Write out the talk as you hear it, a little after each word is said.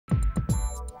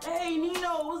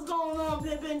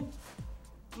Pippin?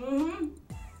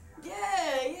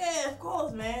 Yeah, of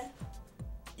course, man.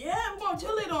 Yeah, we're gonna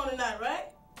chill it on tonight, right?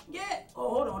 Yeah. Oh,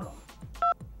 hold on.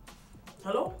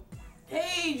 Hello?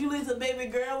 Hey, Julissa, baby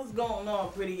girl, what's going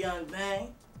on, pretty young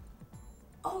thing?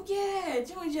 Oh, yeah,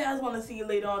 Jimmy Jazz wanna see you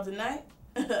later on tonight.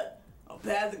 Oh,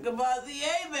 Pastor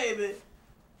Cavassier, baby.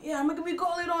 Yeah, I'm gonna give you a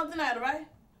call later on tonight, all right?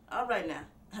 All right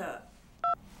now.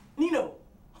 Nino.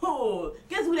 Oh,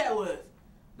 guess who that was?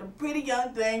 The pretty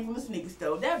young thing from the sneaker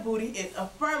store. That booty is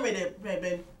affirmative,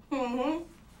 baby.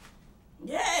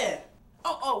 Yeah.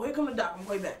 Oh, here come the doc. I'm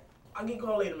way back. I'll get you a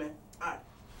call later, man. All right.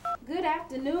 Good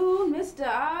afternoon, Mr.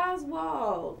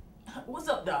 Oswald. What's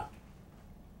up, doc?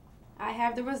 I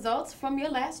have the results from your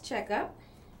last checkup.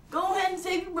 Go ahead and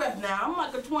save your breath now. I'm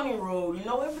like a 20-year-old. You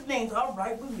know, everything's all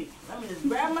right with me. Let me just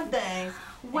grab my things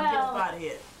and get us out of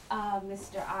here.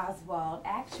 Mr. Oswald,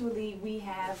 actually we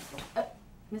have...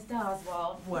 Mr.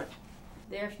 Oswald. What?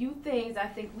 There are a few things I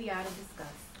think we ought to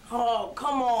discuss. Oh,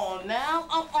 come on now.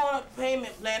 I'm on a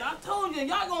payment plan. I told you,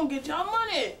 y'all gonna get y'all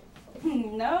money.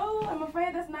 No, I'm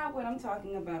afraid that's not what I'm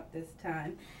talking about this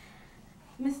time.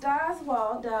 Mr.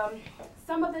 Oswald,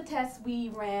 some of the tests we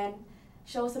ran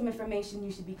show some information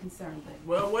you should be concerned with.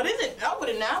 Well, what is it? Out with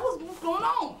it now. What's going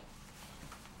on?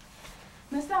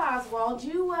 Mr. Oswald,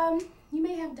 you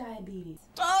may have diabetes.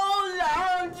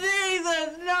 Oh, Lord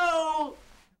Jesus, no.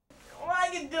 Why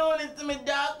are you doing this to me,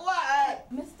 Doc? Why?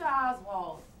 Mr.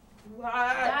 Oswald.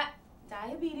 Why?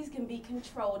 Diabetes can be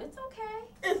controlled. It's okay.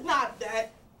 It's not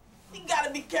that. You gotta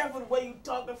be careful the way you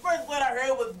talk. The first word I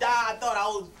heard was die. I thought I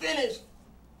was finished.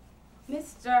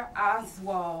 Mr.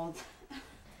 Oswald.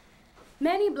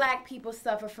 Many black people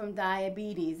suffer from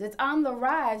diabetes. It's on the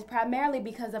rise primarily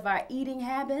because of our eating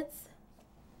habits.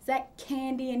 Is that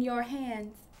candy in your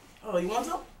hands? Oh, you want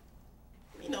some?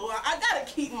 You know, I gotta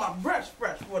keep my brush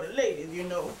fresh for the ladies, you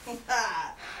know.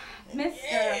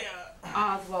 Mr.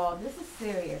 Oswald, this is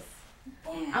serious.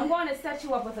 I'm going to set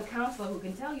you up with a counselor who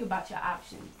can tell you about your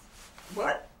options.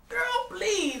 What? Girl,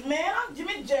 please, man. I'm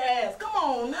Jimmy Jazz. Come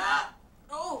on now.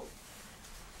 Oh.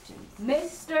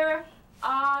 Mr.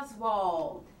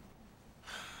 Oswald.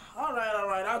 All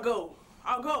right. I'll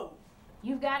go.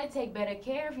 You've got to take better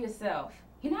care of yourself.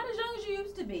 You're not as young as you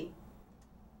used to be.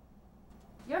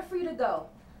 You're free to go.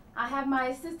 I'll have my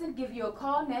assistant give you a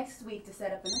call next week to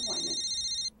set up an appointment.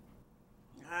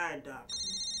 All right, Doc.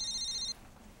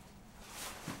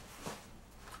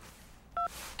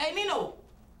 Hey, Nino.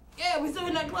 Yeah, we still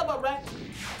in that club up, right?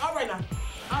 All right now.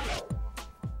 I'll go.